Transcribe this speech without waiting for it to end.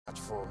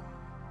for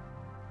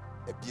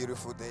a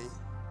beautiful day,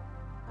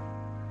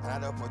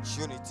 another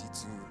opportunity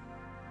to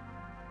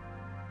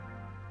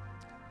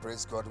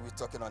praise God. We're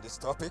talking on this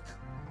topic.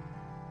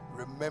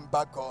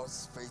 Remember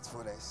God's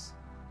faithfulness.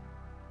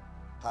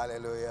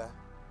 Hallelujah.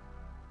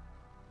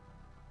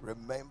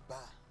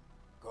 Remember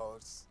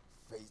God's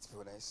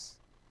faithfulness.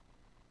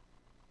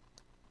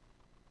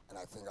 And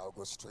I think I'll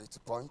go straight to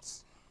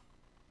point.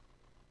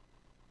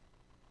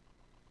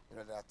 You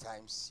know, there are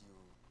times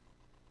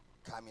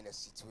you come in a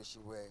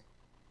situation where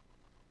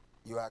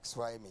you ask,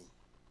 why me?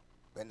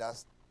 When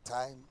that's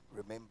time,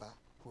 remember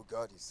who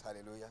God is.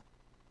 Hallelujah.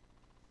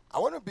 I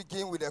want to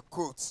begin with a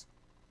quote,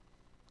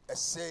 a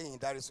saying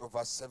that is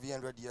over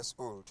 700 years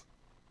old,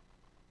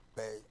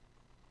 but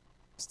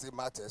still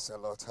matters a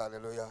lot.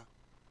 Hallelujah.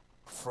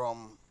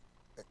 From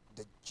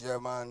the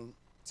German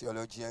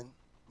theologian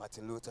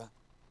Martin Luther.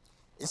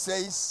 It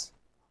says,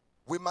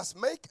 we must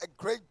make a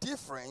great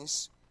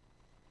difference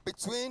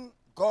between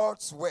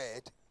God's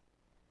word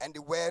and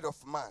the word of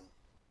man.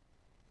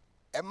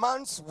 A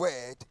man's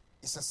word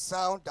is a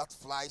sound that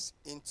flies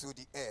into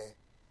the air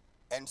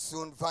and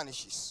soon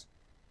vanishes.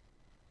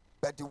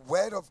 But the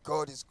word of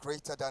God is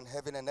greater than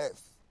heaven and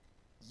earth,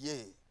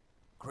 yea,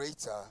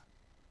 greater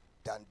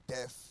than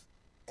death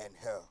and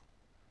hell.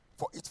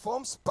 For it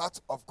forms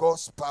part of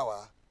God's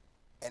power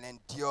and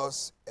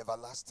endures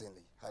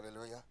everlastingly.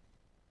 Hallelujah.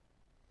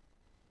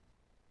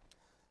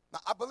 Now,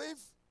 I believe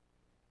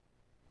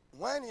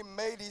when he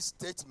made his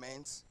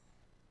statement,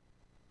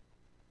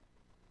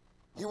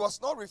 he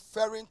was not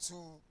referring to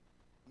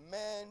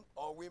men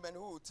or women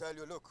who would tell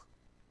you, look,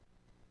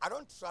 I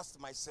don't trust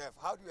myself.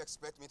 How do you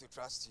expect me to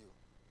trust you?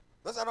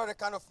 Those are not the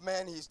kind of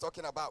men he's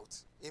talking about.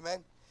 Amen.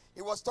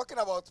 He was talking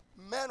about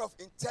men of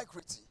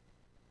integrity.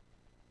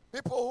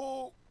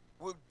 People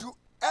who will do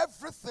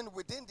everything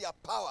within their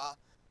power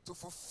to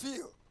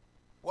fulfill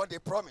what they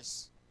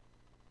promise.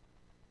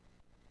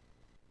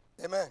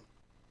 Amen.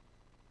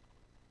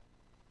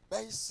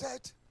 But he said,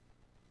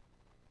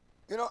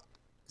 you know,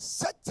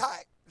 set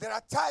time. There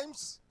are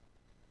times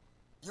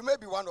you may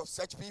be one of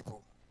such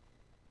people.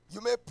 You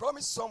may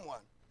promise someone.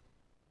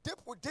 Deep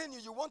within you,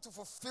 you want to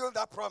fulfill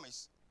that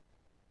promise.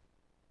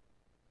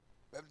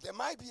 But there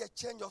might be a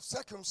change of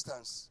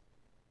circumstance.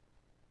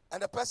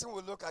 And the person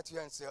will look at you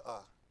and say,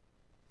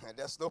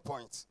 there's no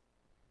point.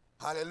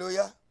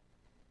 Hallelujah.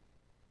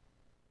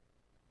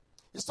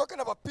 He's talking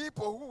about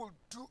people who will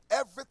do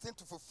everything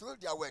to fulfill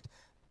their word.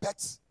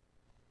 But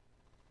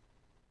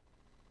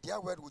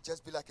their word will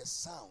just be like a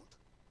sound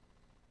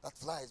that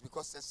flies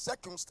because a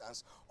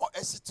circumstance or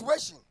a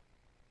situation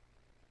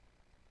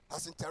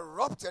has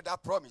interrupted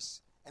that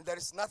promise, and there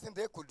is nothing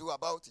they could do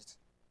about it.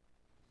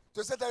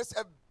 So he said there is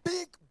a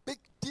big, big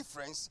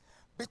difference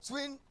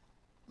between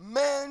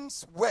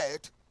man's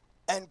word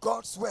and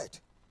God's word.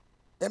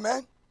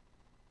 Amen?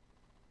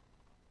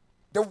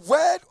 The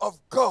word of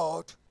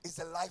God is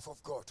the life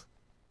of God.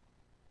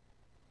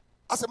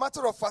 As a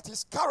matter of fact,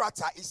 his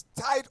character is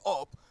tied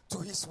up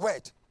to his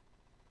word.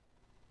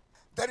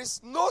 There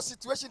is no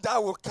situation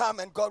that will come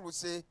and God will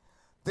say,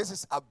 this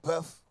is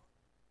above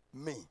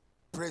me.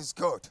 Praise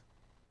God.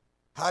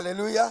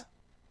 Hallelujah.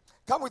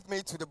 Come with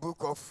me to the book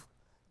of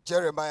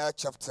Jeremiah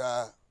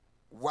chapter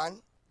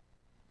 1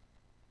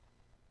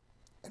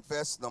 and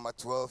verse number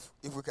 12.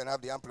 If we can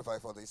have the amplifier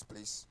for this,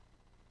 please.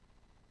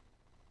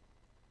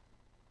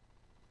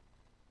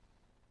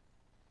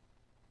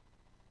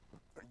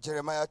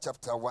 Jeremiah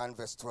chapter 1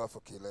 verse 12.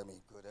 Okay, let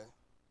me go there.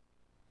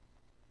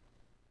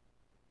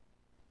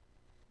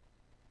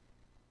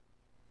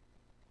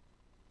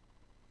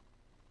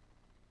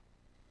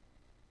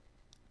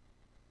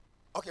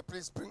 Okay,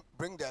 please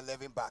bring the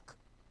 11 back.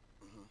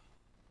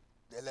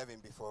 The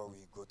 11 before we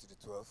go to the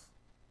 12.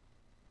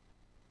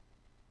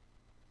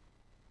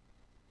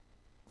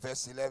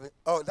 Verse 11.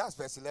 Oh, that's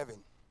verse 11.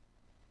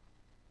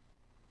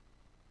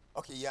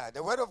 Okay, yeah.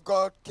 The word of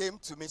God came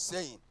to me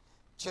saying,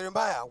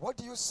 Jeremiah, what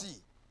do you see?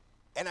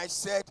 And I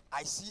said,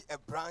 I see a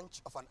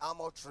branch of an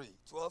almond tree.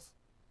 12.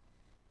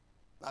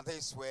 Now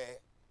this is where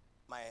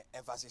my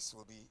emphasis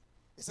will be.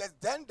 It says,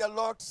 then the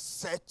Lord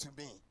said to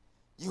me,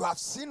 you have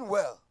seen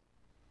well,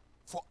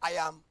 for I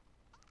am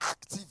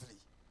actively,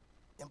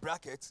 in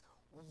brackets,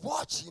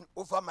 watching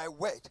over my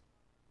word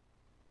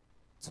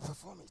to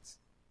perform it.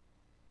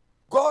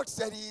 God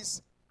said he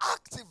is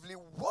actively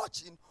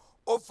watching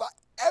over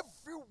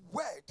every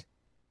word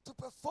to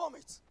perform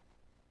it.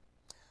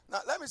 Now,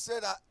 let me say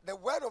that the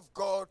word of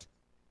God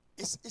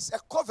is a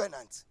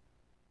covenant.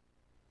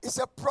 It's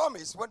a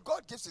promise. When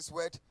God gives his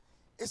word,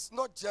 it's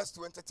not just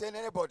to entertain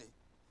anybody.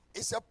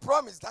 It's a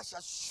promise that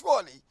shall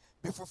surely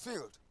be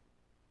fulfilled.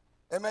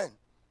 Amen.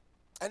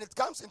 And it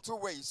comes in two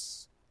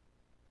ways.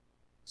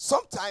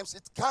 Sometimes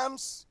it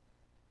comes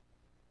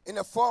in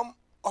a form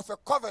of a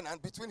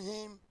covenant between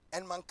him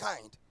and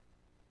mankind,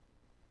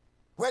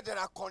 where there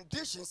are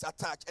conditions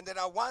attached, and there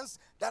are ones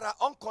that are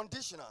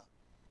unconditional.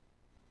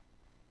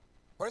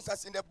 For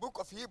instance, in the book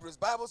of Hebrews,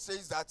 Bible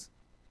says that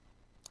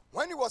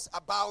when he was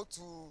about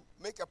to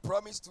make a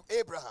promise to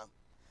Abraham,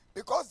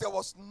 because there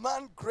was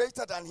none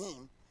greater than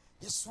him,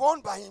 he swore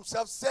by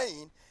himself,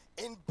 saying,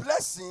 In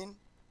blessing,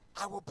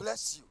 I will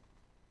bless you.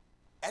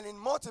 And in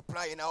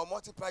multiplying, I will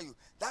multiply you.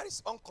 That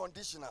is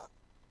unconditional.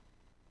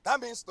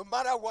 That means no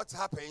matter what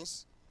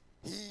happens,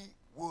 he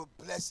will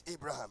bless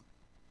Abraham.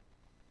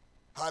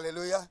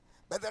 Hallelujah.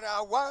 But there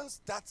are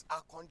ones that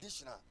are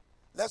conditional.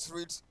 Let's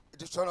read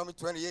Deuteronomy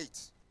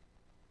 28.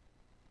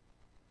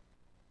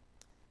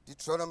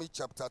 Deuteronomy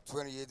chapter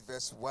 28,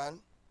 verse 1.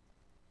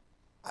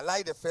 I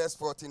like the first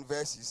 14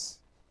 verses.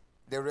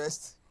 The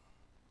rest,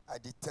 I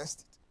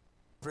detest it.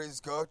 Praise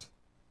God.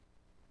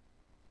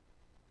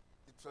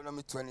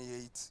 Deuteronomy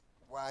 28,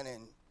 1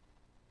 and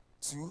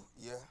 2.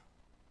 Yeah.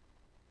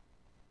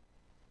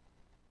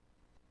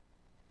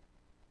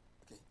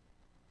 Okay.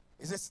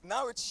 It says,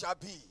 now it shall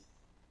be,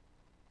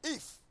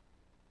 if,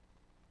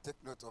 take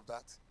note of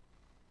that,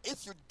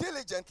 if you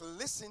diligently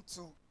listen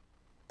to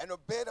and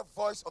obey the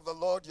voice of the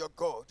Lord your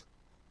God,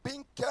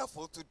 being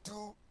careful to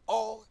do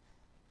all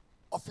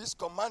of his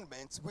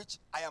commandments, which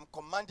I am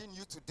commanding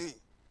you today,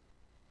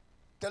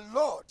 the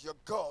Lord your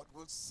God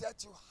will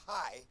set you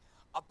high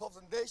above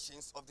the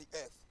nations of the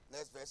earth.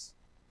 Next verse.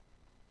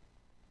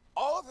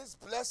 All these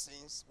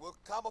blessings will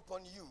come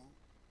upon you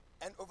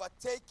and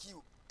overtake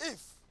you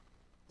if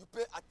you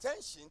pay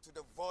attention to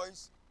the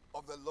voice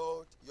of the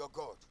Lord your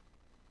God.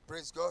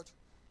 Praise God.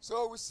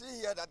 So we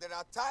see here that there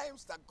are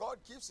times that God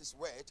gives his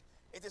word.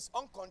 It is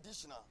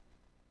unconditional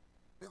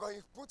because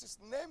he put his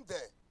name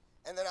there.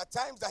 And there are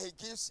times that he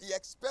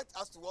expects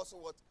us to also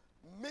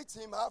meet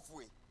him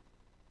halfway.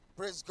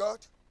 Praise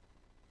God.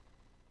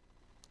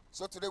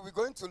 So today we're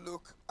going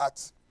back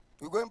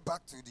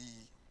to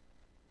the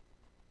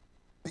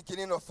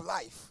beginning of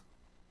life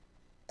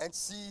and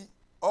see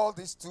all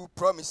these two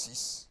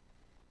promises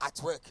at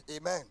work.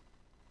 Amen.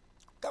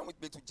 Come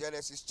with me to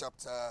Genesis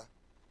chapter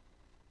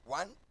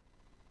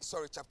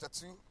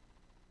 2.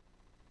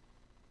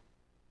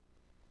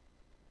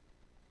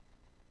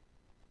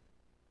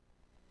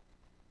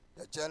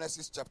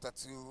 Genesis chapter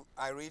 2,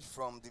 I read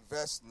from the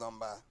verse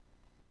number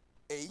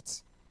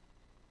 8.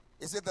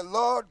 It said, the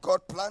Lord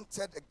God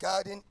planted a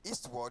garden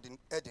eastward in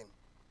Eden,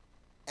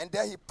 and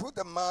there he put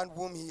the man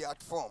whom he had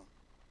formed.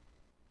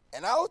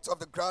 And out of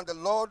the ground the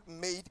Lord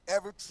made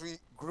every tree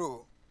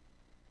grow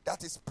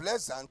that is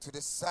pleasant to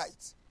the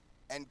sight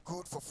and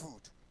good for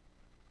food.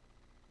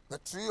 The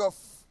tree of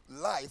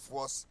life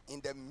was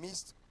in the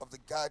midst of the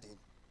garden,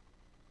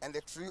 and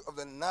the tree of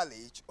the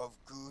knowledge of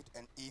good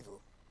and evil.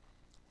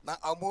 Now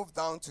I'll move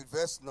down to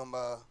verse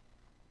number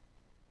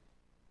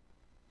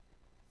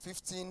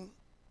 15.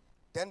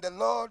 Then the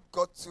Lord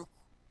God took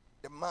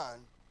the man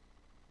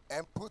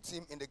and put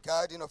him in the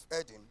garden of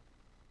Eden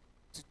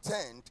to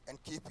tend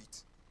and keep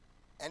it.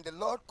 And the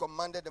Lord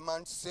commanded the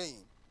man,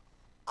 saying,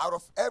 out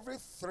of every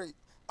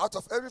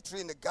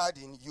tree in the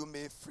garden you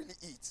may freely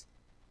eat,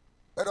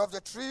 but of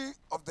the tree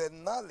of the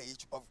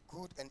knowledge of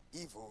good and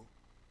evil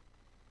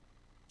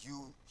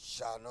you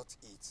shall not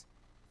eat.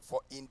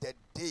 For in the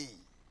day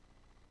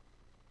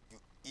you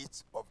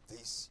eat of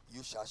this,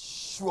 you shall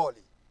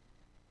surely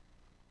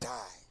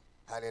die.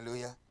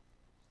 Hallelujah.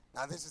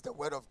 Now this is the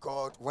word of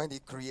God when he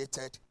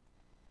created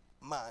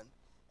man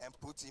and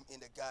put him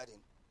in the garden.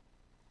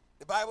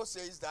 The Bible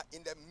says that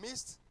in the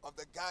midst of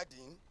the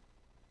garden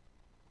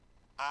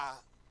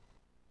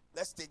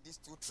let's take these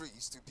two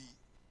trees to be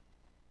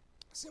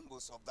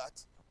symbols of that.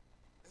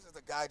 This is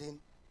the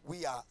garden.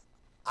 We are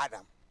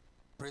Adam.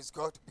 Praise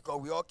God, because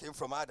we all came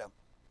from Adam.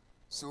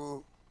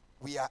 So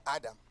we are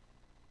Adam.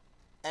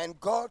 And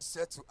God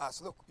said to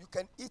us, look, you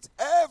can eat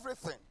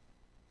everything,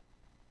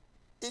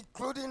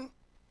 including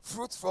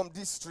fruit from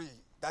this tree,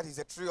 that is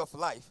a tree of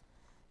life.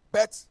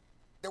 But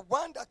the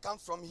one that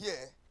comes from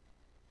here,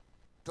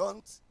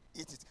 don't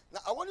eat it. Now,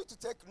 I want you to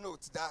take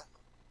note that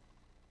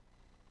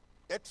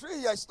the tree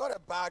here is not a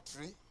bad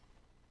tree.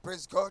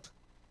 Praise God.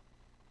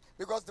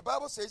 Because the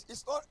Bible says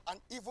it's not an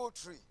evil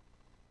tree.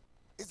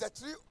 It's a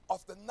tree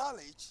of the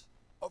knowledge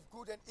of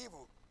good and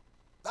evil.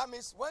 That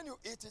means when you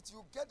eat it,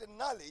 you get the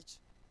knowledge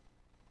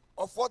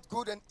of what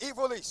good and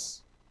evil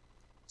is.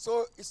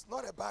 So it's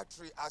not a bad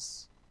tree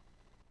as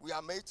we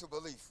are made to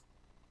believe.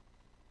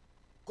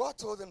 God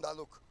told them that,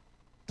 look,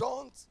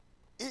 don't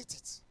eat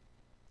it.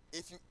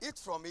 If you eat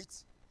from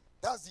it,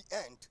 that's the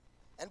end.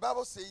 And the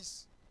Bible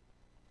says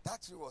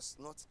that tree was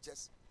not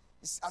just,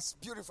 it's as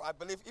beautiful. I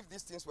believe if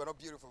these things were not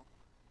beautiful,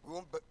 we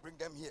won't bring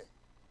them here.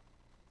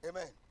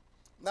 Amen.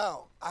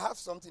 Now, I have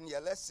something here.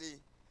 Let's say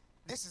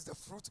this is the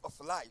fruit of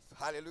life.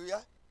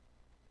 Hallelujah.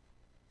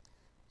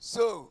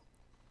 So,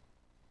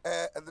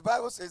 the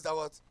Bible says that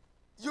what?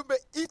 You may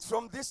eat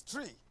from this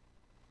tree.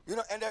 You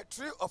know, and the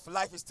tree of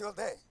life is still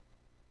there.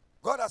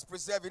 God has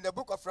preserved. In the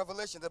book of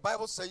Revelation, the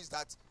Bible says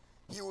that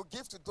he will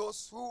give to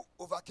those who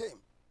overcame.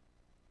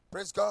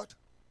 Praise God.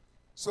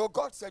 So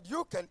God said,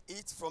 you can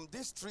eat from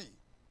this tree.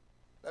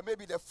 But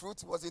maybe the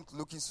fruit wasn't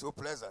looking so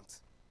pleasant.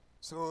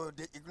 So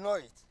they ignore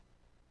it.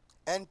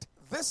 And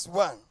this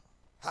one,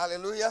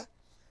 hallelujah,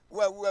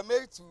 well, we were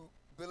made to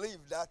believe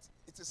that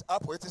it is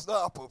apple. It is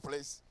not apple,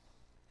 please.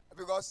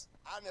 Because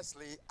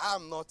honestly,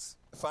 I'm not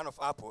a fan of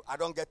apple. I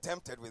don't get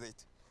tempted with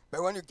it.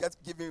 But when you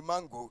give me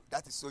mango,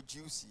 that is so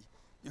juicy.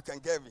 You can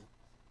get me.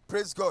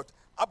 Praise God.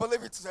 I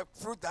believe it's a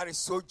fruit that is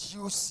so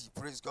juicy.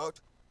 Praise God.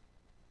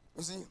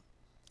 You see?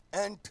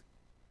 And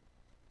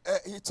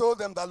he told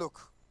them that, look,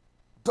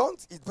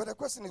 don't eat. But the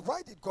question is,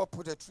 why did God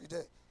put a tree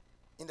there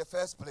in the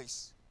first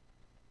place?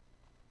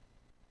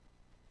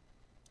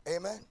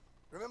 Amen.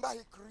 Remember, he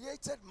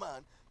created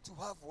man to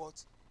have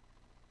what?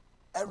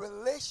 A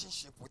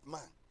relationship with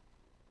man.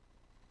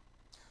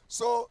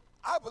 So,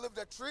 I believe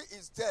the tree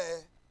is there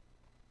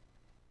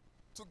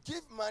to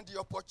give man the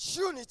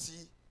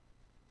opportunity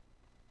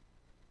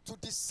to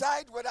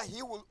decide whether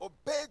he will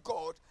obey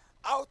God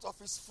out of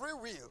his free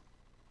will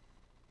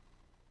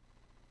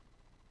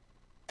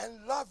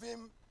and love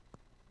him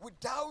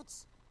without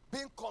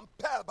being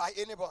compelled by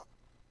anyone.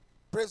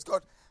 Praise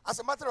God. As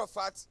a matter of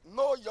fact,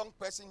 no young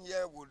person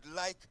here would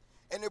like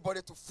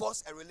anybody to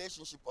force a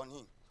relationship on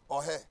him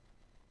or her.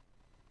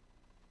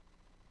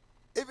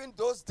 Even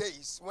those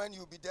days when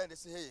you'll be there, they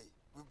say, hey,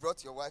 we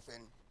brought your wife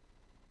in.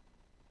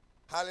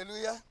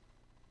 Hallelujah.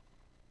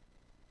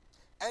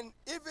 And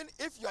even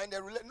if you are in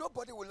a relationship,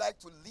 nobody would like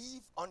to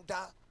live under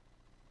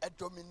a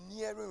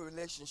domineering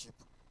relationship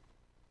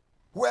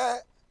where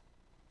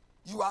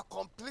you are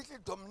completely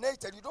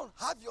dominated. You don't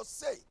have your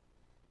say.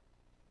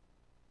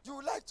 You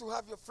would like to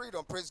have your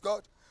freedom, praise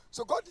God.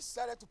 So God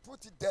decided to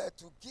put it there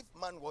to give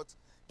man what?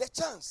 The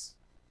chance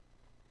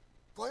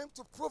for him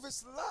to prove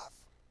his love.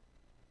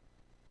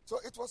 So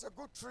it was a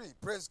good tree,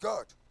 praise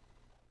God.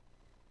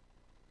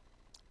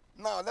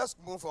 Now let's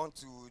move on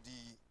to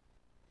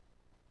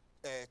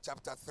the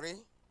chapter 3.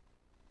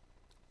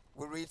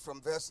 We read from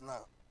verse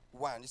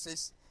 1. It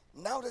says,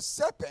 now the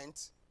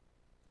serpent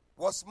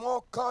was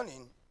more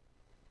cunning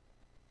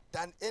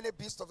than any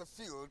beast of the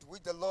field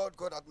which the Lord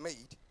God had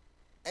made.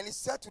 And he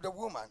said to the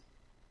woman,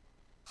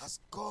 has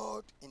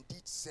God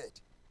indeed said,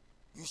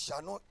 you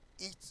shall not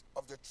eat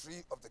of the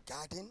tree of the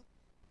garden?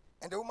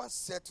 And the woman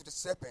said to the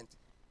serpent,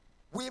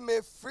 we may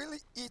freely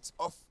eat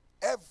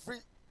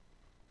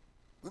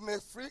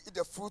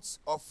the fruits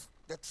of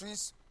the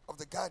trees of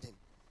the garden,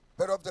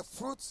 but of the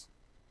fruit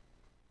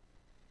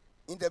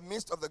in the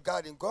midst of the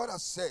garden, God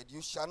has said,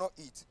 you shall not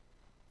eat,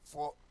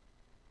 for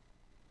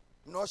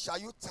nor shall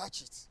you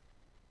touch it,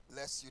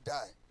 lest you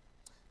die.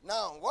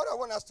 Now, what I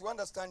want us to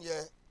understand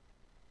here,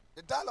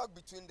 the dialogue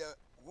between the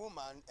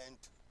woman and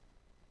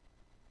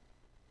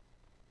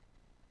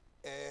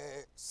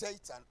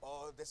Satan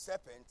or the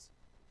serpent,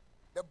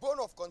 the bone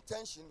of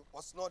contention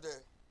was not the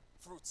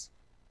fruit,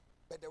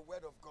 but the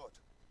word of God.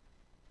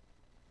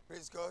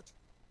 Praise God.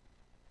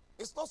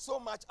 It's not so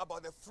much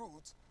about the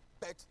fruit,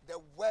 but the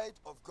word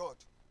of God.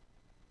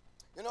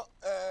 You know,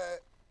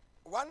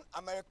 one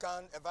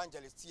American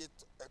evangelist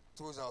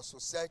told us, who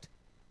said,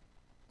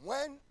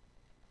 when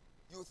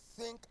you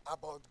think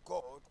about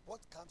God, what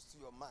comes to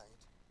your mind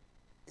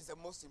is the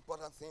most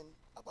important thing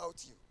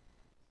about you.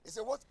 He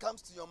said, what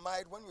comes to your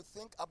mind when you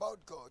think about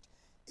God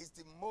is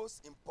the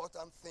most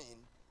important thing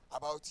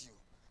about you.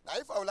 Now,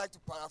 if I would like to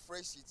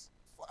paraphrase it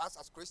for us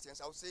as Christians,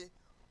 I would say,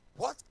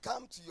 what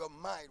comes to your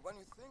mind when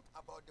you think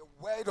about the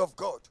word of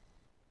God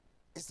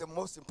is the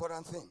most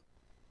important thing.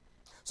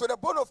 So the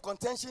bone of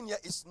contention here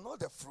is not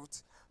the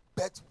fruit,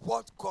 but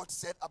what God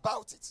said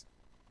about it.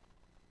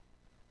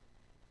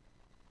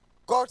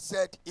 God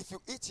said, if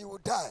you eat, you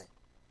will die.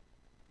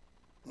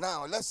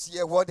 Now, let's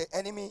hear what the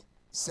enemy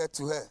said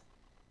to her.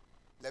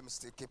 Let me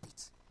still keep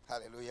it.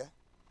 Hallelujah.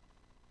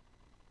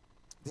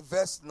 The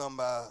verse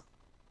number,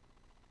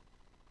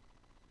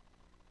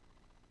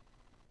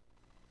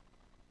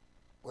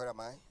 where am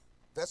I?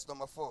 Verse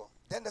number 4.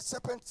 Then the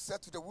serpent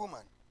said to the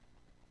woman,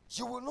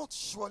 you will not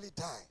surely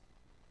die.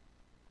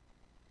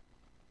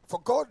 For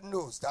God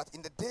knows that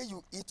in the day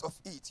you eat of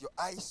it, your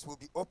eyes will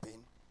be open,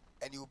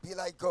 and you will be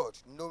like God,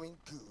 knowing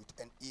good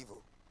and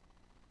evil.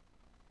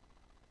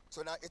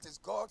 So now it is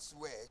God's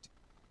word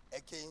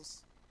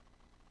against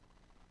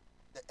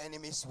the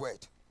enemy's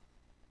word.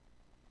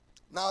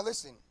 Now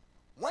listen.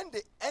 When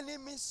the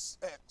enemy's,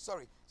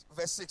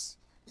 verse 6.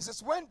 It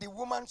says, when the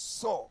woman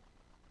saw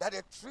that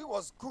a tree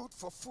was good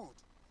for food,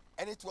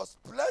 and it was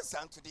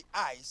pleasant to the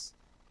eyes,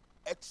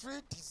 a tree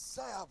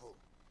desirable,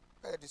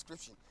 better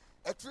description,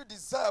 a tree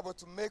desirable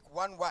to make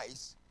one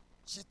wise,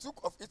 she took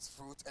of its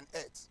fruit and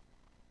ate.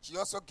 She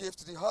also gave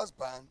to the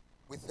husband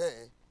with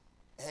her,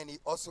 and he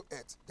also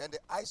ate. Then the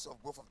eyes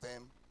of both of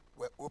them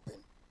were open.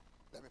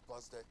 Let me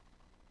pause there.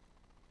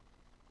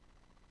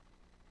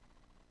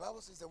 The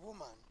Bible says the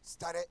woman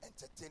started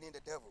entertaining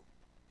the devil.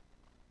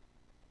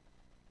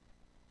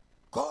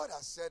 God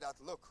has said that,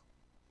 look,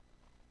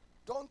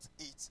 don't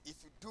eat. If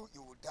you do,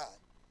 you will die.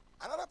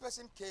 Another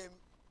person came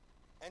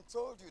and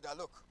told you that,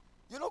 look,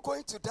 you're not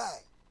going to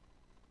die.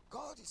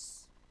 God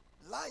is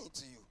lying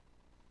to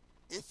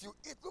you. If you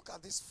eat, look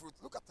at this fruit.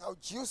 Look at how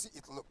juicy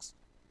it looks.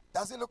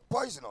 Does it look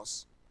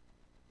poisonous?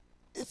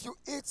 If you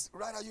eat,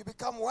 rather, you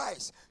become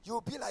wise.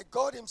 You'll be like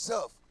God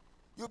himself.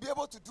 You'll be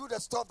able to do the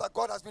stuff that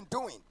God has been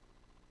doing.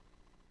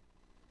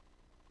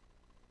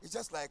 It's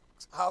just like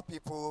how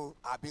people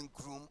are being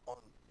groomed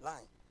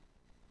online.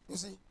 You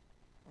see,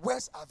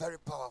 words are very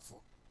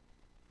powerful.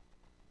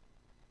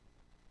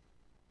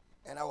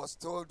 And I was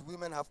told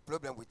women have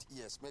problem with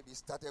ears. Maybe it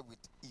started with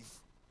Eve.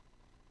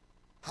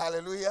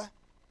 Hallelujah.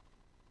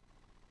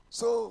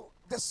 So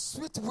the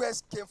sweet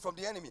words came from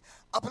the enemy.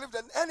 I believe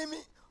the enemy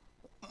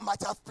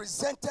might have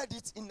presented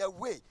it in a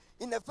way,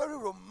 in a very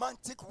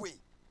romantic way.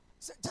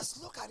 So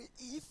just look at it,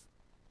 Eve.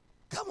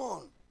 Come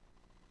on.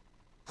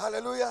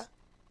 Hallelujah.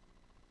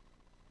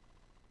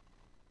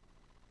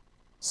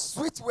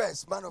 Sweet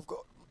words, man of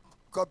God.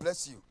 God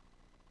bless you.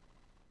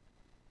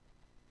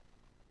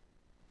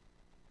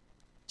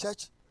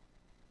 Church,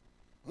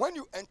 when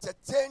you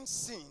entertain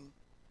sin,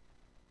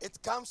 it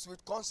comes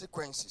with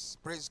consequences.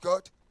 Praise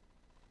God.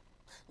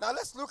 Now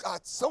let's look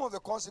at some of the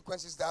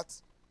consequences that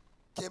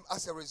came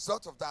as a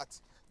result of that.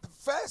 The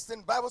first thing,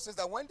 the Bible says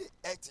that when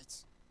they ate it,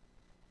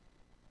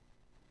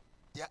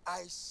 their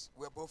eyes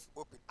were both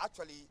open.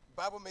 Actually, the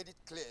Bible made it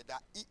clear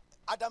that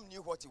Adam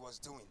knew what he was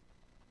doing.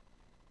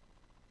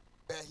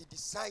 But he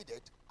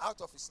decided,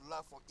 out of his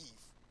love for Eve,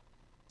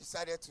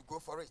 decided to go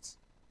for it.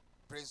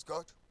 Praise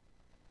God.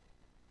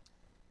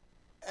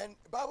 And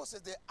the Bible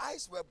says their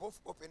eyes were both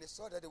open. They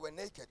saw that they were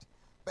naked.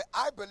 But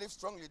I believe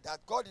strongly that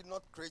God did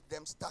not create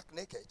them stark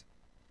naked.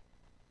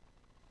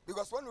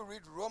 Because when we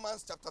read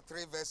Romans chapter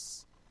 3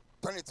 verse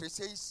 23, it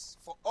says,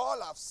 for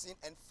all have sinned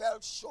and fell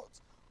short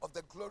of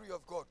the glory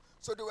of God.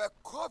 So they were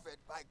covered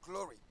by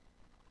glory.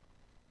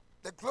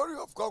 The glory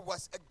of God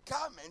was a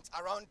garment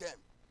around them.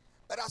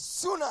 But as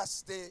soon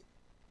as they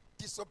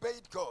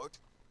disobeyed God,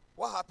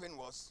 what happened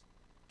was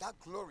that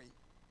glory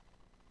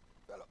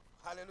fell off.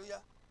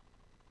 Hallelujah.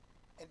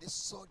 And they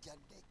saw their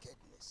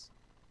nakedness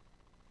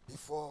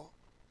before.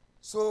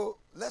 So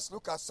let's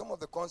look at some of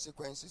the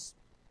consequences.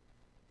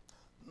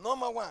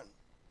 Number one,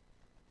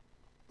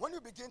 when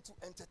you begin to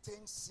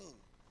entertain sin,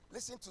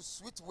 listen to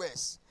sweet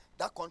words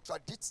that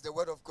contradicts the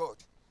word of God,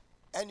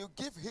 and you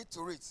give heed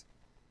to it,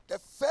 the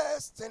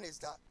first thing is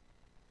that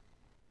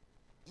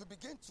you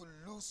begin to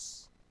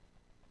lose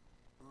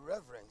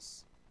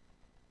reverence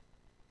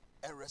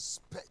and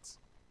respect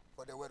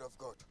for the word of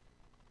God.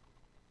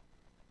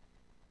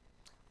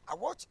 I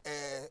watched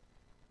a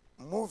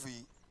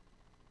movie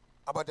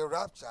about the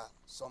rapture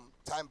some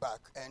time back,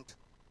 and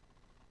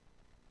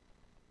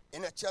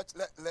in a church,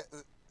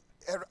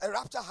 a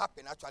rapture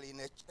happened actually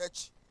in a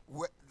church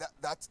where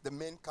that the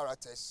main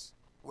characters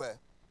were.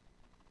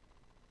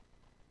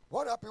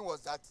 What happened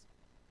was that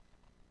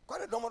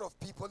quite a number of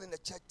people in the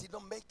church did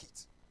not make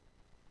it.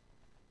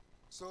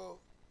 So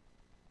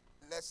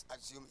let's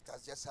assume it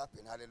has just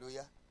happened.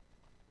 Hallelujah.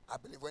 I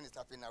believe when it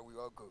happened, now we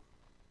all go.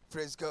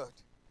 Praise God.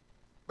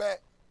 But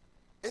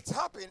it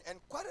happened, and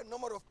quite a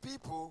number of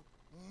people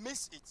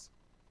miss it.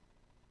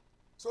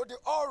 So they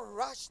all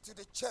rushed to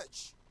the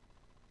church,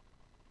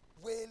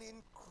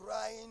 wailing,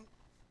 crying.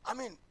 I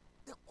mean,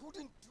 they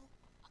couldn't do.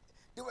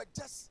 They were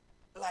just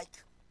like,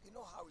 you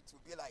know how it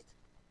would be like,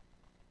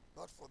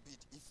 God forbid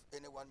if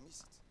anyone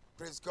missed it.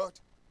 Praise God.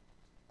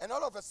 And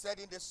all of a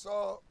sudden they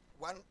saw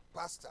one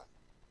pastor.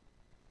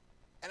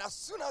 And as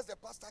soon as the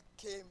pastor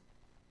came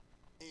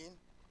in,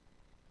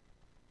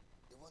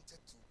 they wanted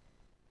to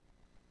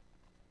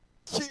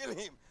kill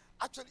him.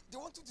 Actually, they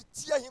wanted to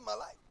tear him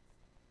alive.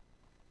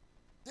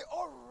 They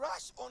all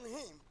rushed on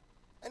him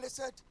and they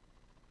said,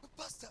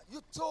 Pastor,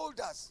 you told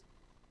us.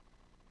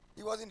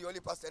 He wasn't the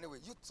only pastor anyway.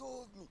 You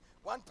told me.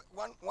 One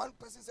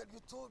person said,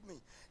 you told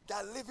me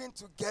that living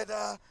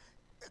together,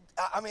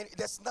 I mean,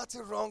 there's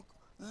nothing wrong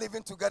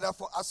living together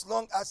for as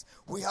long as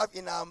we have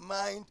in our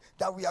mind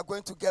that we are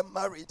going to get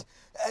married.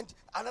 And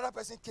another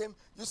person came,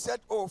 you said,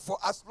 oh, for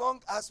as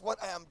long as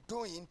what I am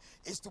doing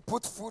is to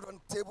put food on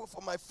the table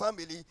for my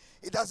family,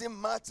 it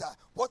doesn't matter.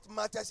 What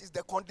matters is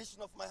the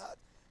condition of my heart.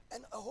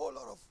 And a whole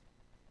lot of,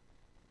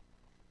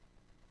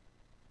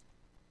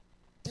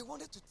 they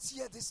wanted to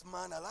tear this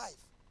man alive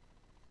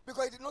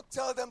because he did not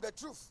tell them the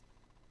truth.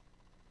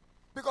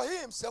 Because he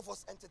himself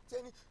was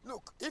entertaining.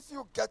 Look, if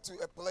you get to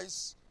a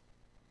place,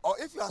 or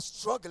if you are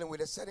struggling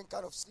with a certain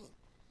kind of sin,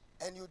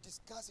 and you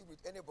discuss it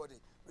with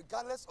anybody,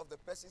 regardless of the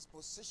person's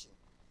position,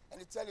 and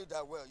they tell you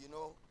that, well, you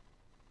know,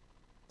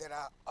 there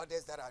are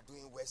others that are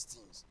doing worse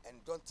things,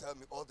 and don't tell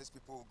me all these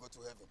people will go to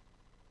heaven.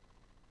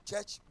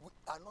 Church, we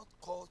are not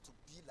called to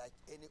be like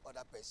any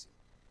other person.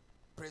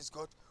 Praise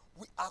God.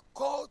 We are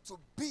called to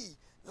be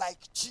like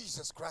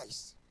Jesus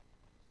Christ.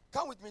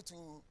 Come with me to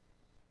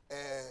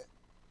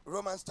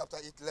Romans chapter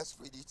 8. Let's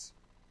read it.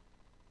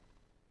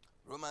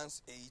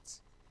 Romans 8,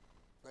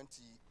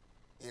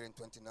 28 and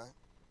 29.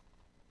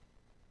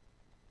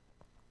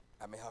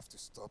 I may have to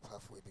stop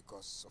halfway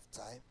because of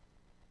time.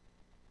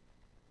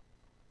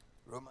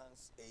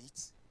 Romans 8,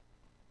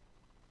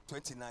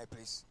 29,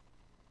 please.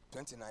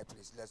 29,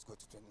 please. Let's go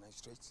to 29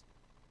 straight.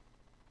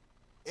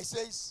 It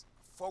says,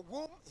 for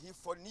whom he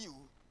foreknew,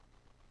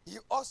 he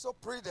also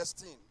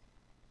predestined.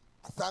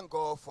 I thank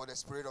God for the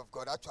Spirit of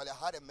God. Actually,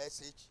 I had a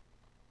message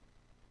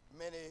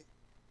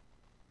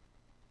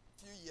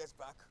few years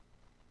back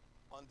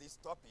on this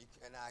topic,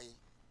 and I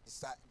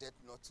decided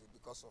not to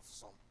because of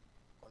some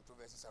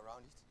controversies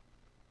around it.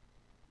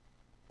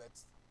 But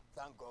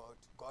thank God,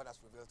 God has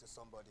revealed to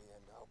somebody,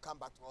 and I'll come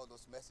back to all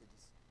those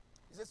messages.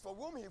 He says, for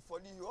whom he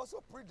foreknew, he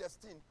also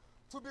predestined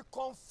to be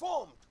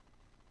conformed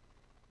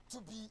to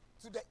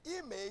the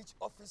image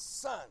of his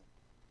Son,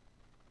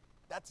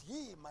 that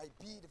he might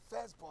be the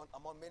firstborn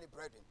among many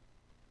brethren.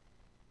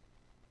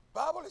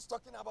 Bible is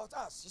talking about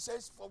us. He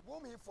says, for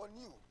whom he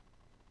foreknew.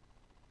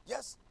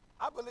 Yes,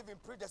 I believe in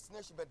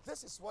predestination, but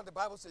this is what the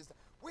Bible says.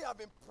 We have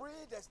been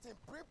predestined,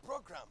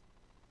 pre-programmed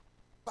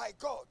by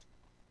God,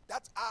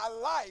 that our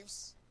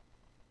lives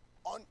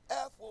on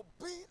earth will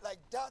be like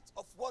that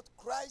of what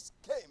Christ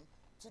came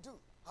to do.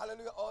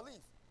 Hallelujah, or live.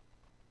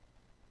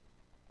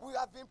 We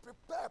have been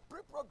prepared,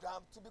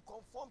 pre-programmed to be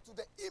conformed to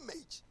the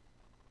image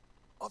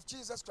of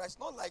Jesus Christ,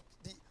 not like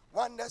the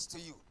one next to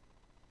you.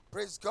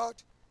 Praise God.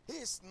 He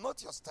is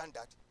not your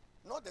standard,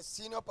 not the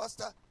senior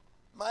pastor.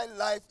 My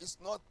life is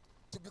not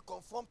to be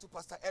conformed to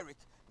Pastor Eric,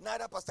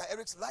 neither Pastor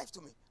Eric's life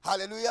to me.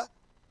 Hallelujah.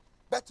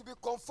 But to be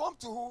conformed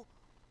to who?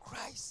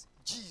 Christ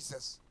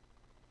Jesus.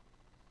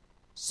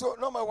 So,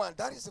 number one,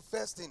 that is the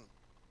first thing.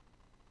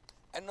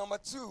 And number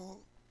two,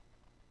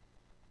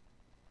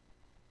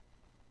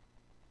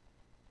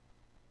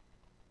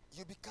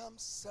 you become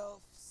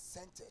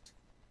self-centered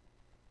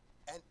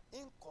and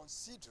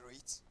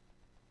inconsiderate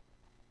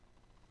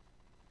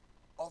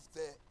of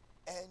the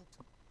end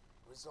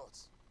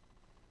results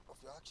of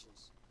your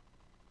actions.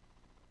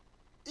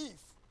 If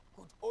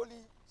could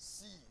only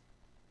see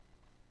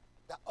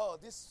that, oh,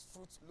 this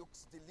fruit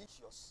looks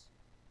delicious,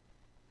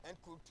 and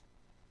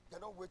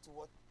cannot wait to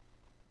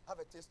have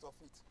a taste of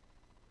it.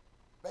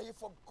 But he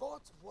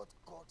forgot what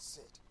God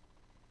said.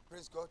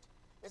 Praise God.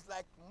 It's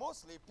like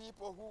mostly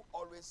people who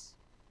always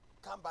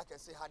come back and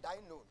say, had I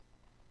known,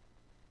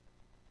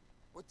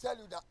 will tell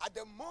you that at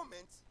the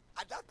moment,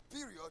 at that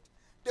period,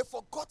 they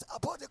forgot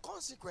about the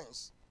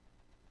consequence.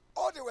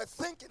 Or they were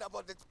thinking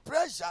about the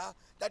pleasure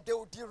that they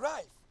would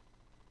derive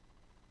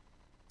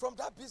from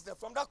that business,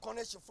 from that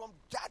connection, from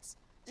that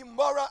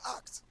immoral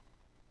act.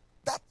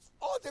 That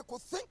all they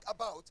could think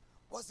about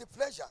was the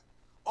pleasure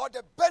or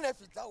the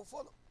benefit that will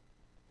follow.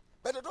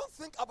 But they don't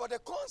think about the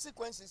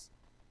consequences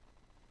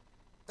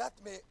that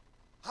may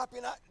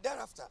happen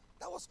thereafter.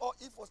 That was all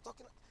Eve was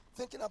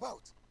thinking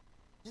about.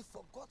 He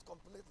forgot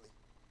completely.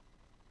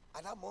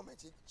 At that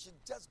moment, she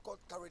just got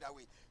carried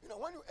away. You know,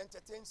 when you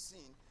entertain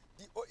sin,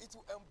 it will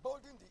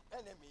embolden the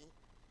enemy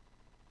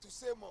to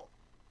say more.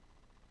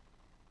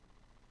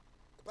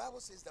 The Bible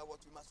says that what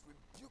we must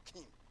rebuke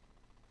him.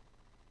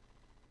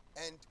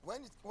 And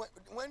when he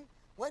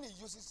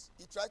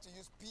tried to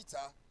use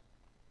Peter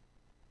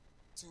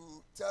to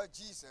tell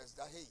Jesus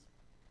that, hey,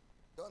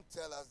 don't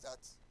tell us that,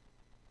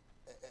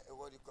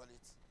 what do you call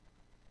it?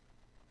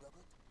 We are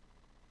good.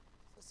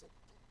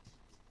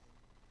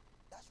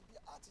 That should be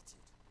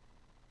attitude.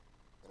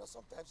 You know,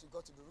 sometimes you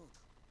got to be rude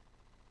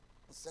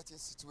in certain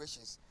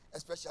situations,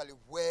 especially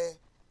where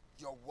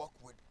your walk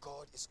with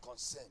God is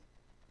concerned.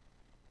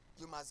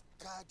 You must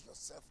guard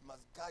yourself,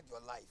 must guard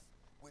your life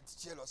with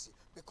jealousy,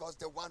 because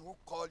the one who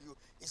called you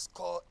is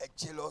called a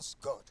jealous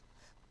God.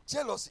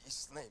 Jealousy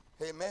is his name.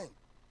 Amen.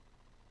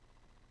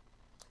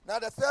 Now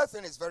the third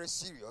thing is very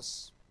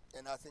serious,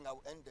 and I think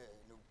I'll end there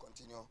and we'll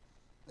continue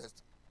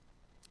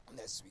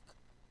next week.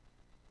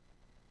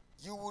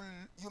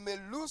 You may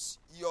lose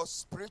your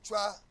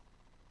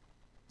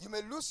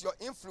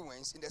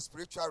influence in the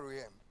spiritual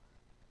realm,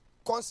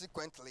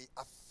 consequently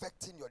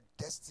affecting your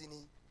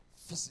destiny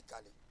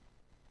physically.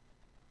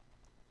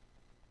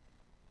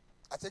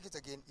 I take it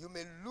again. You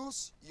may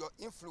lose your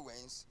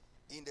influence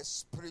in the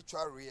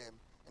spiritual realm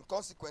and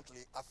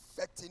consequently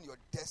affecting your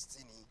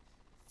destiny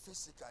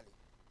physically.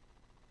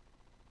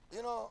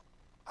 You know,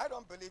 I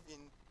don't believe in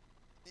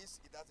this.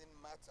 It doesn't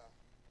matter.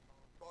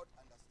 God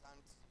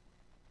understands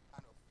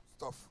kind of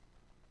stuff.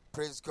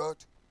 Praise God.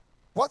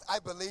 What I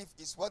believe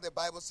is what the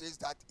Bible says,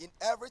 that in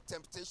every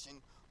temptation,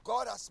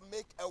 God has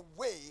made a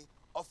way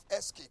of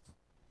escape.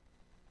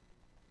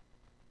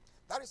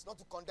 That is not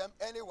to condemn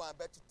anyone,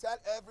 but to tell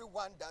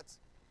everyone that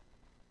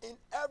in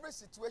every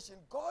situation,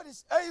 God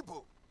is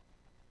able.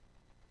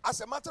 As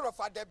a matter of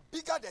fact, the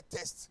bigger the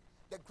test,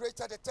 the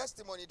greater the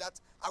testimony that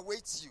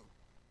awaits you.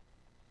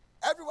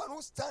 Everyone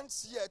who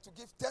stands here to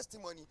give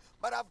testimony,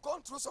 but I've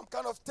gone through some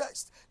kind of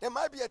test. There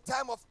might be a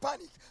time of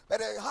panic,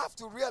 but I have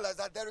to realize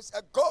that there is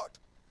a God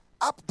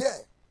up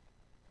there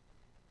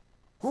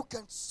who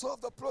can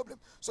solve the problem.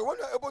 So when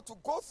you're able to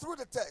go through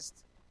the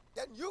test,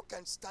 then you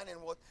can stand and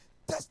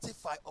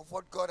testify of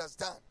what God has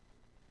done.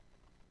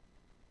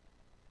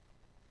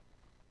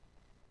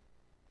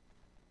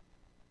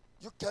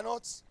 You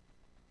cannot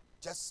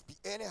just be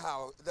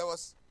anyhow. There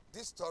was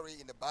this story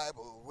in the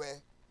Bible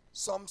where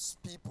some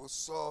people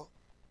saw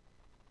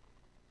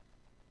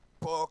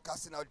Paul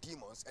casting out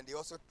demons, and they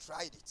also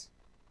tried it.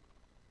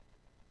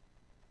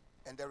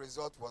 And the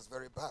result was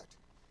very bad.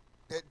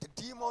 The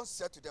demons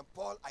said to them,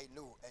 Paul, I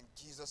know, and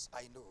Jesus,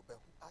 I know, but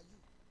who are you?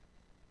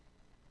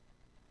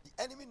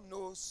 The enemy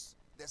knows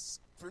the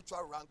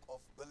spiritual rank of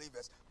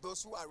believers,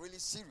 those who are really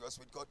serious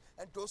with God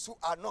and those who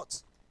are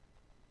not.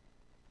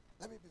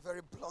 Let me be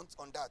very blunt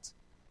on that.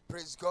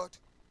 Praise God.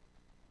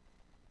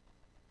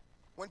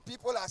 when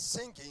people are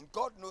singing,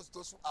 God knows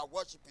those who are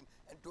worshiping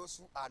and those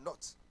who are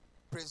not.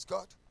 Praise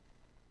God.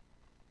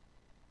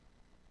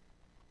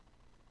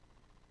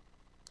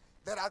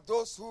 There are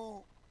those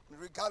who,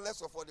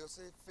 regardless of what they'll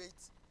say,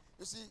 faith.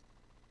 You see,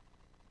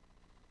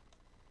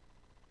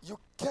 you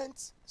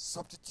can't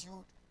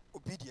substitute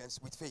obedience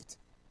with faith.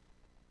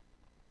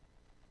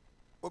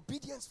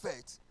 Obedience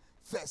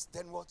first,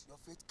 then what? Your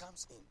faith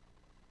comes in.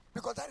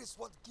 Because that is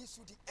what gives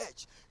you the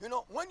edge. You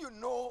know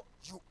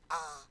you are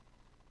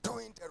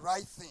doing the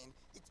right thing,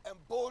 it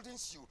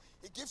emboldens you.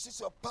 It gives you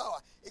some power.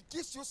 It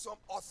gives you some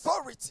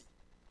authority.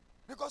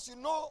 Because you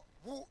know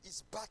who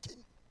is backing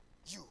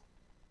you.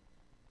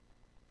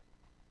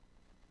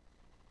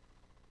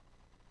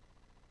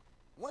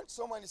 When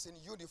someone is in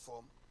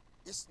uniform,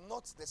 it's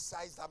not the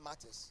size that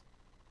matters.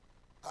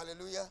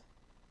 Hallelujah.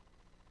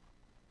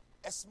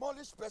 A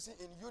smallish person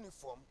in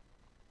uniform,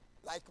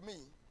 like me,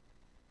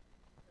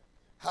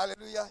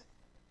 hallelujah,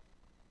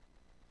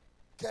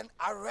 can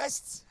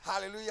arrest,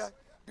 hallelujah.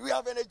 Do we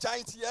have any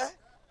giant here?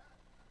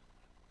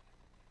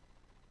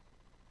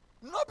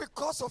 Not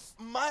because of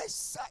my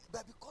size,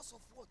 but because of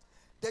what?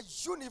 The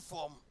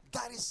uniform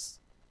that is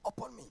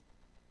upon me.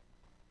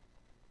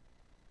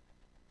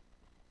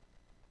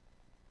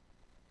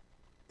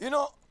 You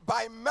know,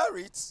 by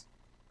merit,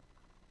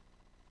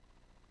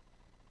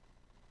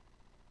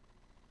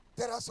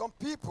 there are some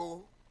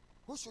people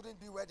who shouldn't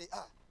be where they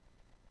are.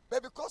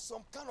 But because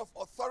some kind of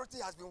authority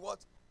has been what?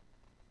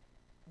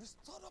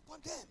 Bestowed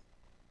upon them.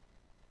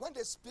 When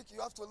they speak,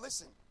 you have to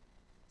listen.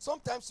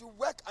 Sometimes you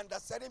work under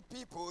certain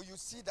people, you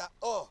see that,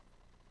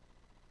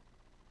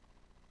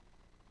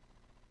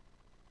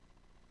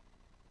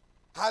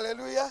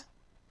 hallelujah.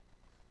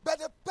 But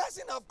the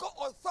person have got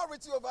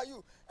authority over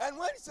you. And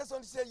when he says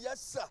something, you say,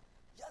 yes, sir.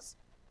 Yes.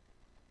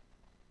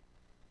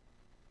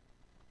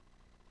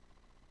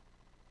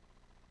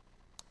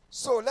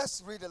 So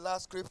let's read the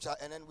last scripture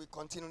and then we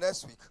continue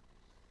next week.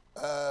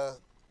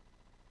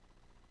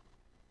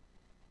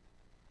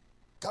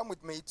 Come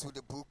with me to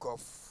the book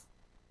of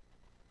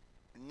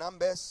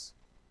Numbers.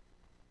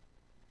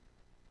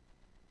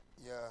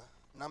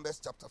 Numbers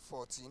chapter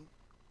 14.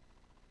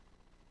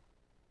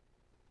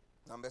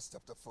 Numbers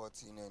chapter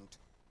 14, and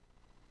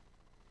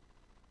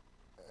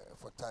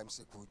for time's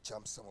sake, we'll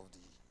jump some of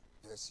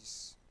the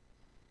verses.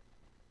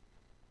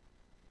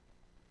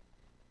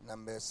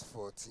 Numbers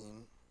 14.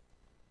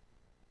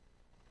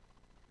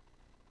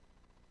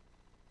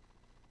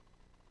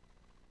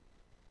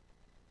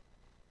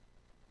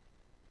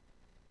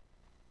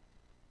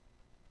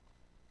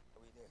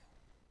 Are we there?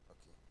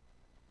 Okay.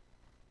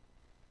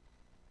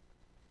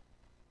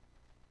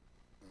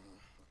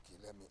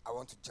 Okay, I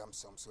want to jump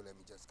some, so let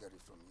me just get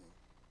it from you.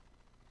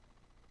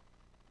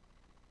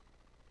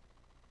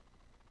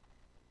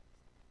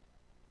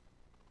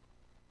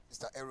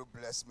 Sister Eru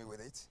blessed me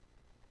with it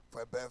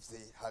for a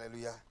birthday.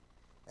 Hallelujah.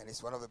 And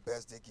it's one of the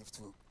best day gifts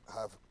to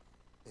have.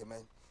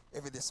 Amen.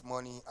 Even this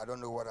morning, I don't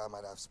know what I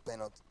might have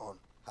spent on.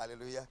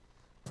 Hallelujah.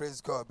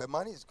 Praise God. But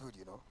money is good,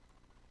 you know.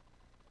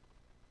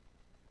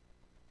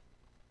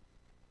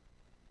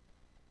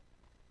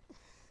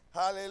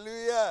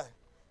 Hallelujah.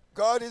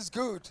 God is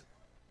good.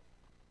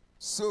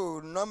 So,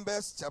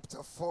 Numbers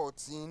chapter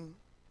 14.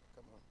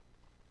 Come on.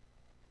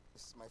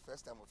 This is my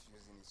first time of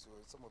using it, so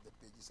some of the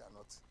pages are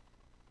not.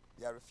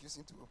 They are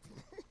refusing to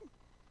open.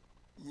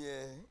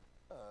 Yeah.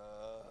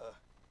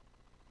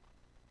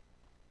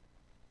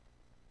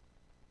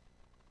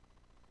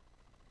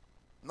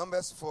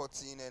 Numbers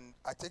 14, and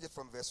I take it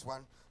from verse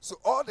 1. So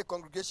all the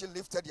congregation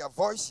lifted their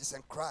voices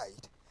and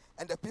cried,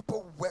 and the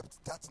people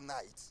wept that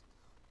night.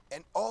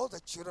 And all the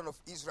children of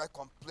Israel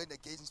complained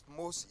against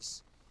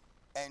Moses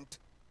and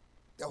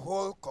the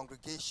whole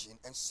congregation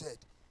and said,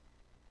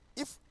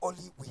 if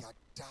only we had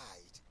died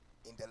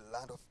in the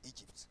land of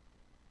Egypt,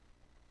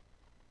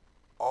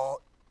 or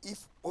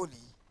if only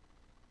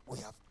we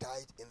have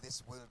died in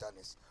this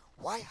wilderness.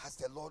 Why has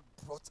the Lord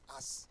brought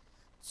us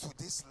to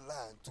this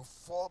land to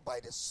fall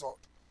by the sword,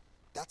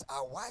 that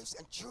our wives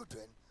and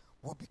children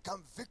will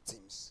become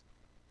victims?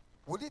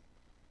 Would it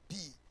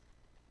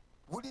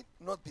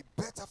not be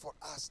better for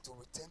us to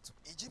return to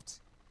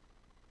Egypt?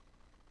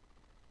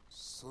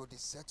 So they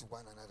said to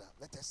one another,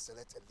 let us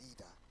select a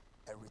leader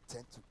and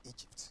return to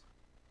Egypt.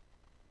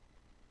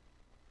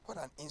 What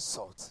an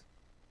insult.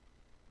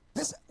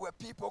 These were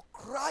people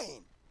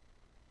crying.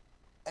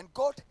 And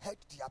God heard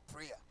their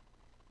prayer.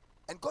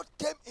 And God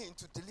came in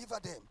to deliver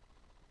them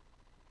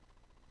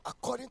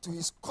according to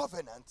his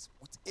covenant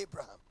with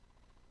Abraham.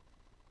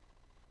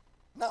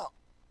 Now,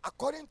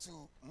 according to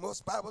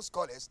most Bible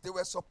scholars, they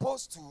were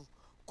supposed to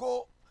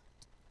go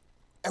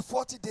a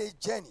 40-day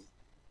journey.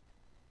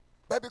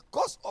 But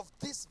because of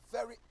this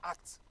very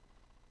act,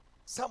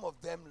 some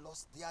of them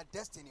lost their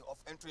destiny of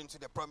entering into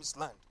the promised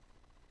land.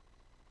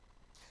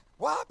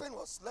 What happened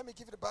was, let me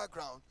give you the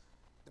background.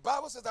 The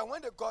Bible says that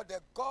when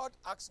God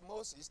asked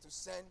Moses to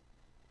send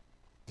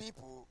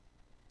people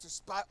to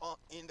spy on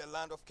in the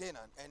land of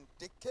Canaan, and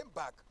they came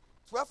back,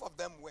 12 of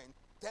them went,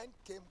 10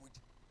 came with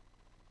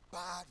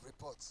bad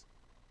reports.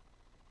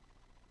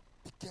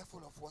 Be careful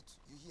of what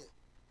you hear.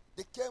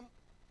 They came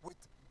with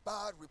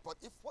bad report.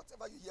 If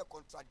whatever you hear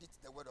contradicts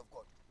the word of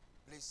God,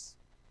 please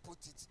put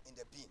it in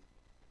the bin.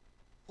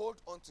 Hold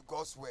on to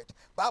God's word.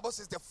 Bible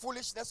says the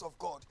foolishness of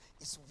God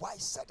is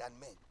wiser than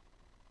men.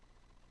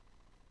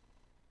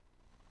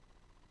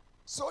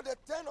 So the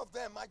 10 of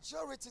them,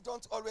 majority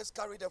don't always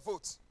carry the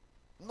vote.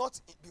 Not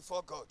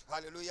before God.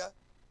 Hallelujah.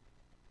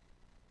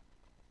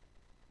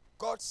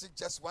 God seeks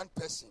just one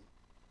person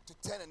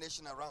to turn a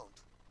nation around.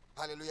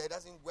 Hallelujah. It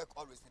doesn't work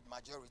always with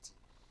majority.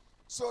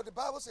 So the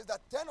Bible says that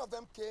 10 of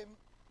them came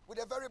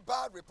with a very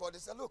bad report. They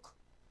said, look,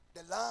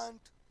 the land,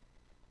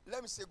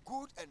 let me say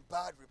good and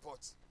bad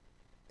reports.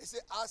 They say,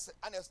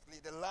 honestly,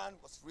 the land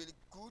was really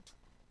good.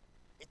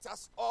 It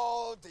has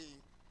all the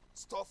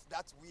stuff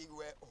that we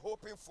were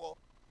hoping for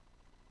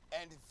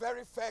and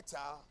very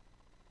fertile.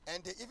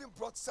 And they even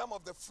brought some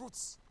of the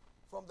fruits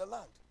from the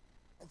land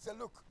and said,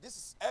 look, this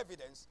is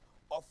evidence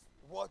of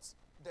what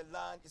the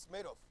land is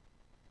made of.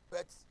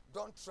 But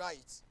don't try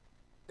it.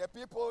 The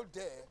people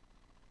there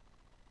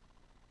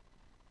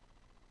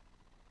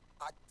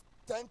are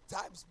 10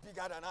 times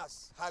bigger than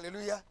us.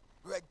 Hallelujah.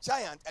 We were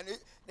giant. And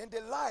then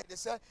they lied. They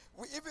said,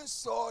 we even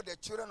saw the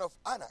children of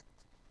Anak,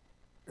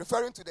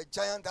 referring to the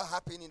giant that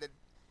happened in the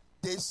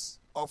days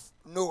of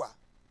Noah.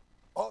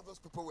 All those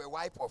people were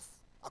wiped off,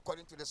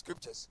 according to the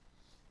scriptures.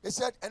 They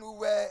said, and we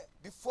were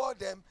before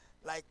them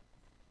like,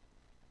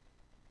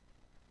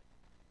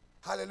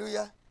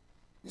 hallelujah.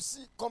 You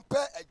see,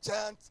 compare a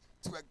giant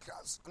to a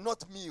grass,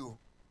 not meal.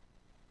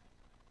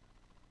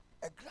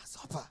 A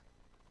grasshopper.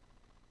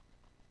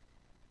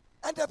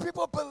 And the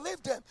people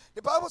believed them.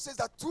 The Bible says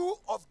that 2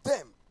 of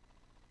them,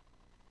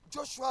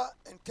 Joshua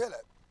and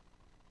Caleb,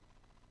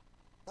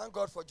 thank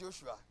God for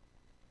Joshua,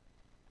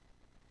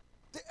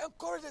 they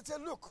encouraged and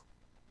said, look,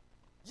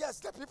 yes,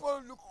 the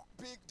people look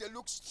big, they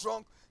look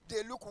strong,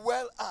 they look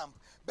well armed.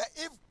 But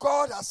if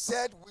God has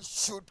said we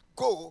should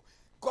go,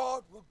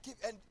 God will give,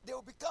 and they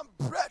will become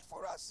bread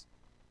for us.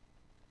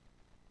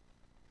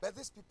 But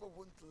these people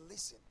won't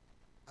listen.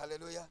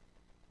 Hallelujah.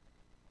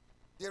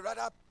 They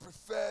rather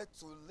prefer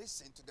to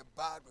listen to the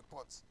bad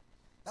reports.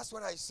 That's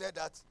what I said,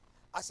 that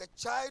as a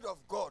child of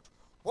God,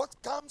 what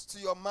comes to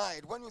your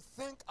mind when you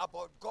think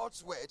about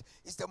God's word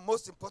is the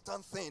most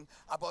important thing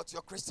about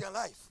your Christian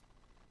life.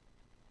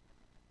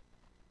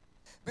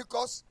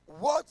 Because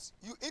what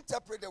you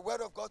interpret the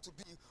word of God to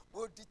be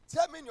will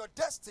determine your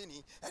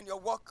destiny and your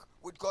walk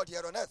with God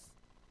here on earth.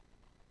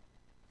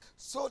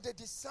 So they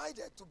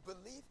decided to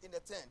believe in the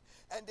 10.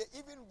 And they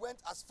even went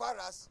as far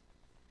as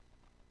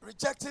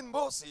rejecting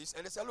Moses.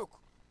 And they said, look,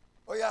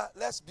 oh yeah,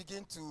 let's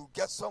begin to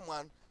get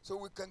someone so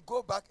we can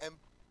go back. And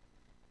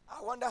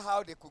I wonder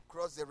how they could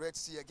cross the Red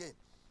Sea again.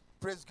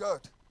 Praise God.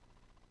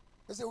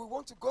 They said, we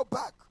want to go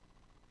back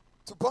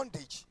to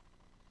bondage.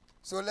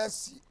 So let's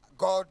see.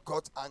 God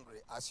got angry,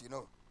 as you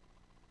know.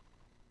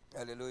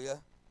 Hallelujah.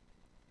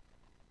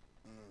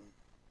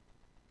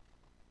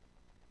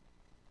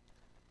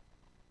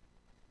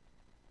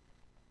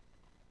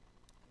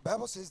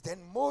 Bible says, then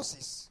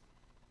Moses,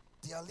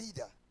 their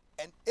leader,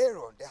 and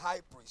Aaron, the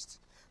high priest,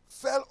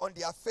 fell on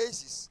their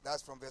faces.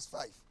 That's from verse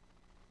 5.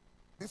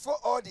 Before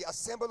all the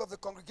assembly of the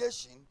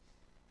congregation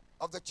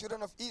of the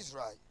children of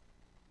Israel.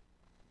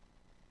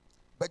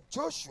 But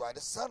Joshua, the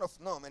son of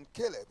Nun, and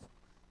Caleb,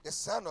 the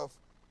son of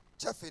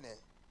Jephunneh,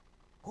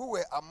 who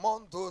were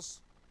among those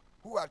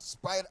who had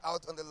spied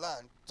out on the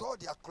land, tore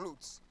their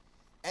clothes,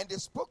 and they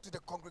spoke to the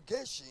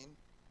congregation.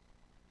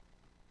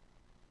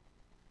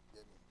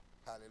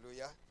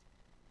 Hallelujah.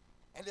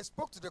 And they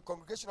spoke to the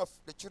congregation of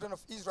the children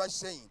of Israel,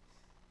 saying,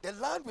 the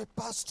land we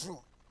passed through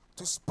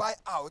to spy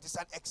out is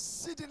an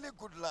exceedingly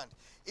good land.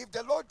 If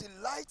the Lord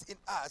delights in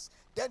us,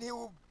 then he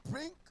will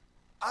bring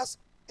us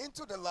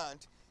into the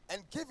land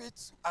and give it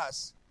to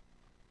us,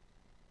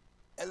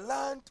 a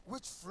land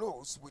which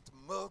flows with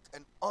milk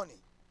and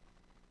honey.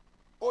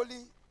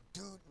 Only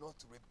do not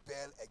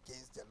rebel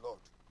against the Lord,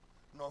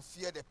 nor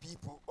fear the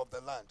people of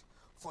the land,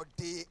 for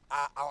they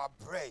are our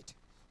bread.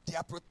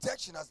 Their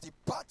protection has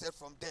departed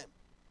from them.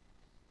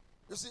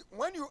 You see,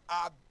 when you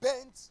are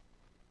bent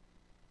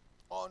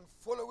on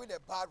following a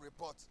bad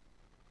report,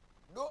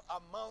 no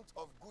amount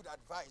of good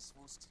advice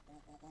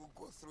will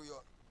go through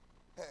your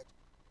head.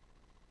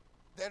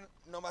 Then,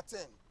 number 10.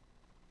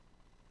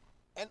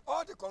 And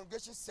all the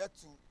congregation said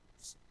to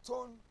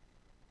stone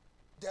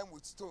them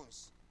with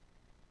stones.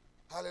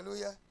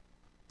 Hallelujah.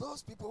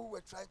 Those people who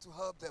were trying to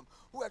help them,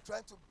 who were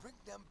trying to bring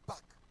them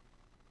back,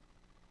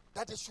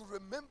 that they should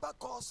remember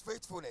God's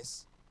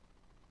faithfulness.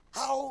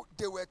 How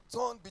they were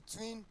torn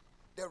between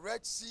the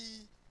Red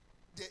Sea,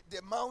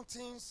 the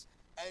mountains,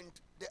 and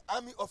the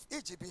army of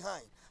Egypt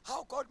behind.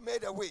 How God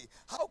made a way.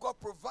 How God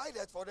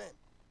provided for them.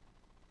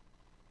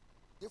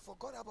 They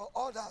forgot about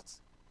all that.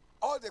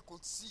 All they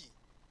could see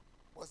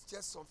was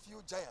just some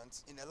few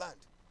giants in the land.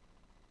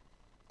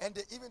 And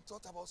they even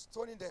thought about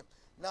stoning them.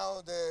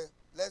 Now,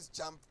 let's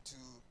jump to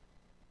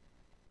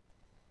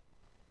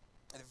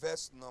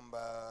verse number...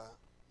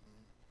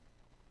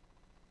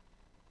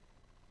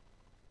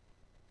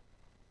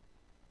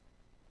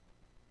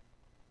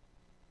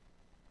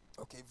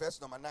 Okay, verse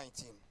number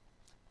 19.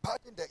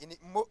 pardoned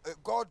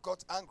God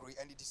got angry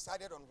and he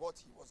decided on what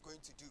he was going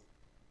to do.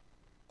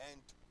 And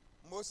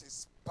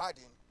Moses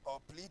pardoned or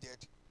pleaded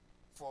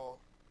for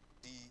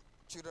the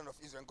children of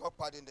Israel. God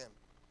pardoned them.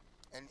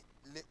 And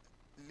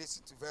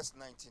listen to verse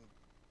 19.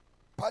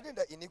 Pardon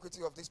the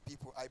iniquity of these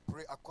people, I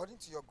pray, according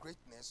to your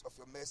greatness of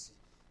your mercy,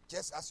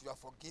 just as you are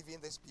forgiving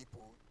these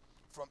people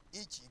from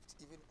Egypt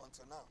even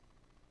until now.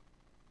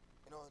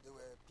 You know, there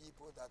were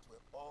people that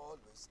were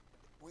always,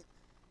 with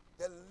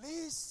the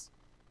least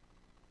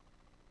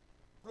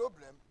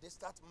problem, they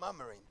start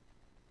murmuring.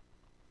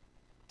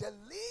 The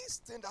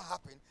least thing that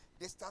happened,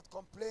 they start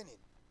complaining.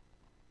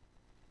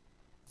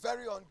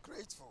 Very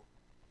ungrateful.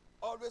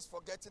 Always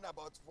forgetting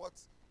about what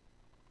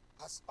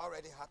has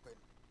already happened.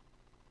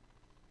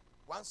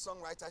 One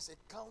songwriter said,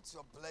 count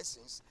your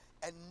blessings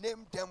and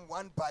name them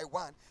one by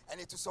one, and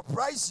it will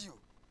surprise you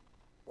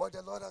what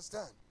the Lord has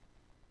done.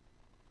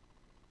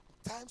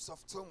 In times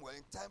of turmoil,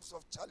 in times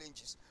of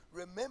challenges,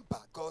 remember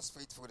God's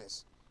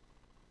faithfulness.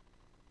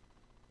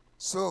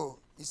 So,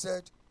 he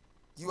said,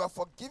 you are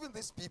forgiving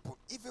these people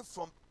even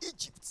from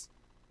Egypt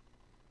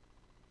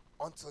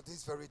until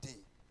this very day.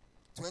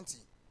 20.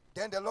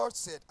 Then the Lord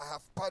said, I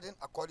have pardoned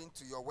according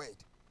to your word.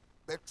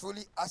 But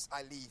truly as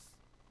I live,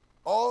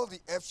 all the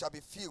earth shall be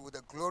filled with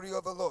the glory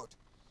of the Lord.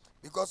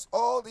 Because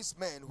all these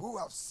men who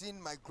have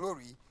seen my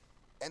glory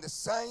and the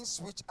signs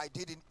which I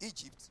did in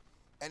Egypt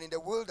and in the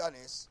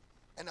wilderness,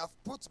 and have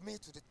put me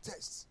to the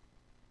test,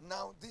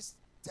 now this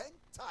 10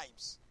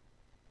 times,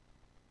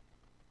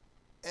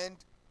 and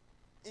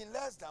in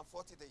less than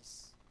 40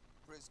 days,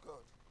 praise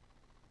God,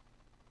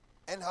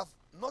 and have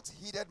not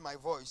heeded my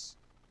voice,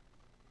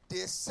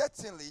 they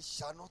certainly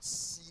shall not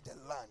see the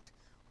land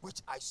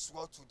which I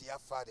swore to their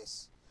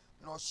fathers,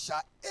 nor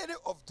shall any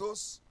of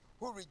those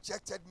who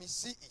rejected me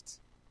see it.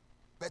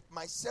 But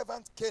my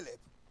servant Caleb,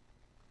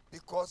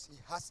 because he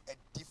has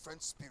a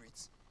different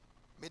spirit,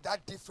 may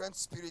that different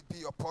spirit be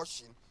your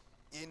portion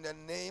in the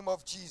name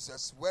of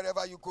Jesus.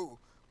 Wherever you go,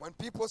 when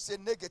people say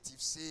negative,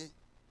 say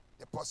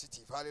the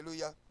positive.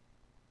 Hallelujah.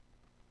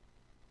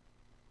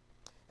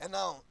 And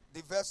now,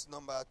 the verse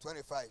number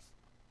 25.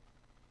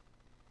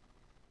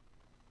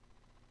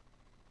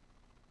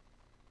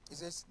 It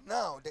says,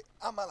 now the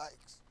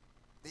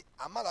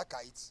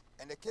Amalekites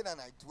and the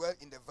Canaanites dwell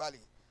in the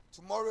valley.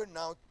 Tomorrow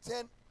now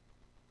turn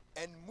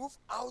and move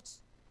out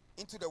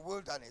into the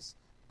wilderness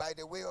by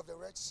the way of the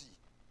Red Sea.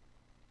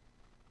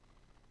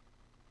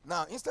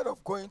 Now, instead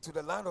of going to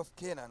the land of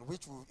Canaan,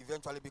 which will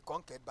eventually be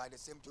conquered by the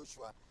same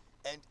Joshua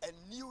and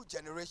a new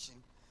generation,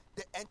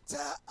 the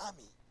entire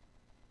army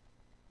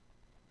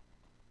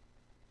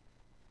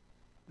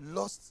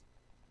lost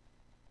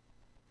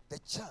the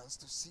chance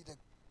to see the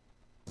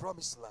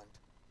promised land.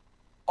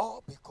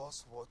 All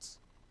because what?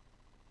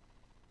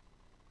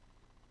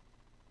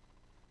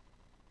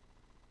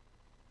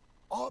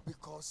 All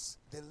because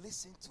they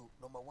listened to,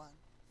 number one,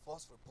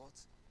 false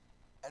reports,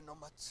 and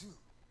number two,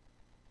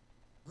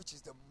 which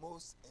is the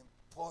most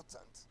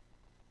important,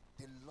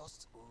 they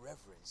lost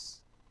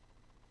reverence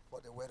for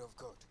the word of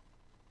God.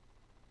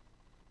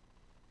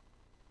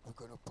 We're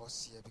going to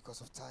pause here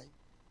because of time.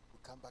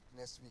 We'll come back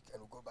next week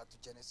and we'll go back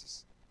to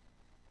Genesis.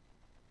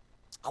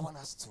 I want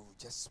us to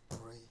just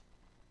pray.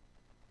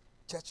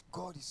 Church,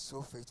 God is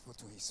so faithful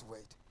to his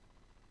word.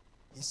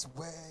 His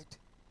word,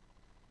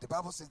 the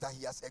Bible says that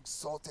he has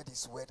exalted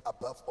his word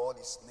above all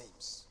his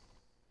names.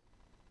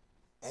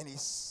 And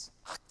he's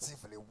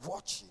actively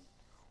watching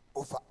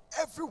over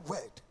every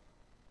word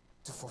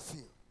to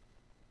fulfill.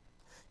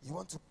 You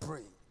want to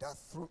pray that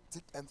through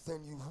thick and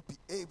thin you will be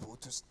able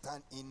to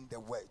stand in the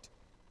word.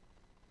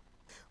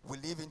 We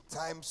live in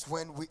times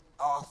when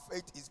our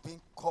faith is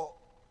being called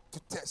to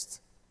test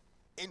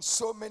in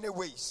so many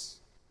ways.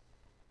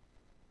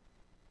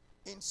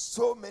 In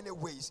so many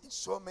ways, in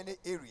so many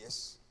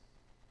areas.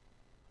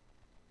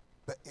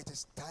 But it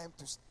is time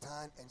to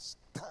stand and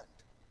stand.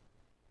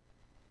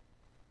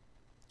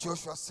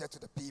 Joshua said to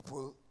the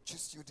people,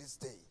 choose you this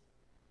day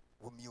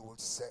whom you will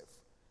serve.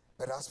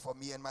 But as for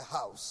me and my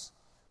house,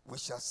 we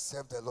shall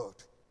serve the Lord.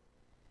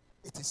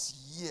 It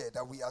is here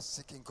that we are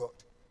seeking God.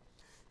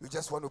 You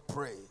just want to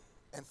pray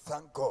and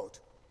thank God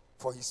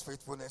for his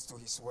faithfulness to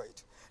his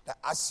word. That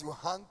as you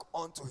hang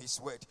on to his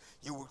word,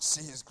 you will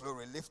see his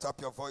glory. Lift up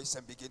your voice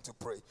and begin to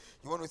pray.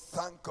 You want to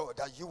thank God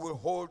that you will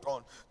hold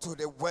on to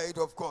the word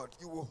of God.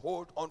 You will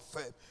hold on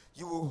firm.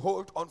 You will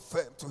hold on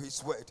firm to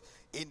his word.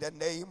 In the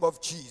name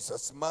of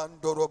Jesus.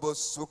 Mandorobo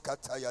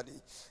sukatayani.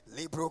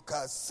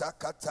 Libroka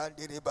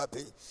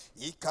sakatandiribabe.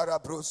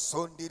 Ikarabro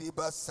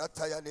sondiriba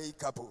satayane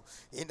ikabu.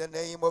 In the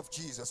name of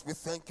Jesus. We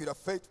thank you that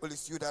faithful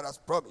is you that has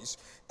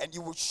promised. And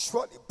you will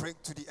surely bring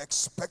to the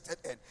expected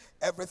end.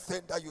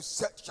 Everything that you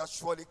said shall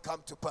surely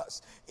come to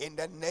pass. In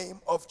the name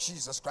of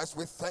Jesus Christ.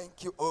 We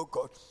thank you, oh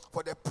God,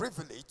 for the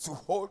privilege to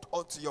hold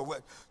on to your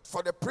word.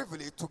 For the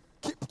privilege to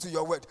keep to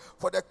your word.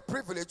 For the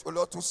privilege, oh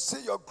Lord, to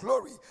see your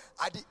glory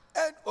at the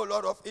end, oh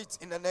Lord, of it.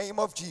 In the name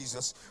of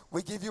Jesus,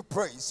 we give you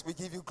praise. We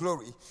give you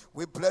glory.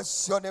 We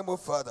bless your name, oh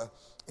Father.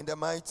 In the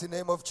mighty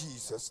name of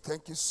Jesus.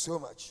 Thank you so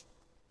much.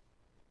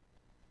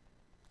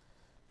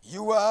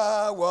 You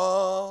are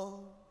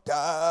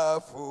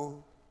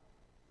wonderful.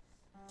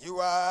 You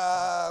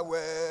are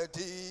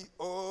worthy,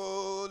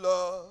 O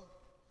Lord.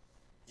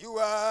 You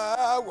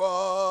are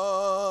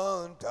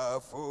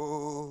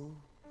wonderful.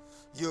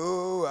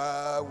 You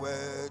are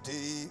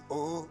worthy,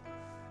 oh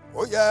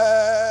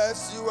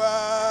yes, you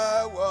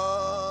are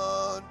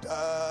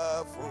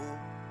wonderful.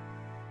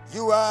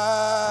 You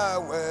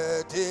are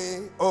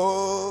worthy,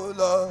 oh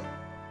Lord.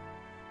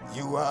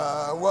 You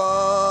are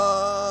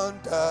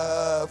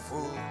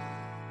wonderful.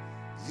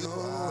 You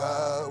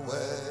are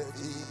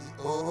worthy,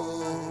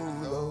 oh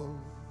Lord.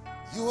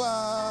 You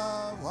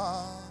are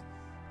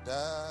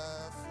wonderful.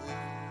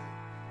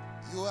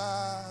 You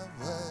are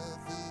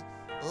worthy,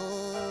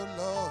 oh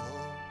Lord.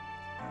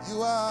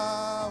 You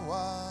are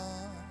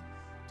wonderful.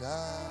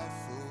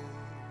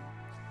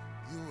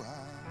 You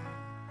are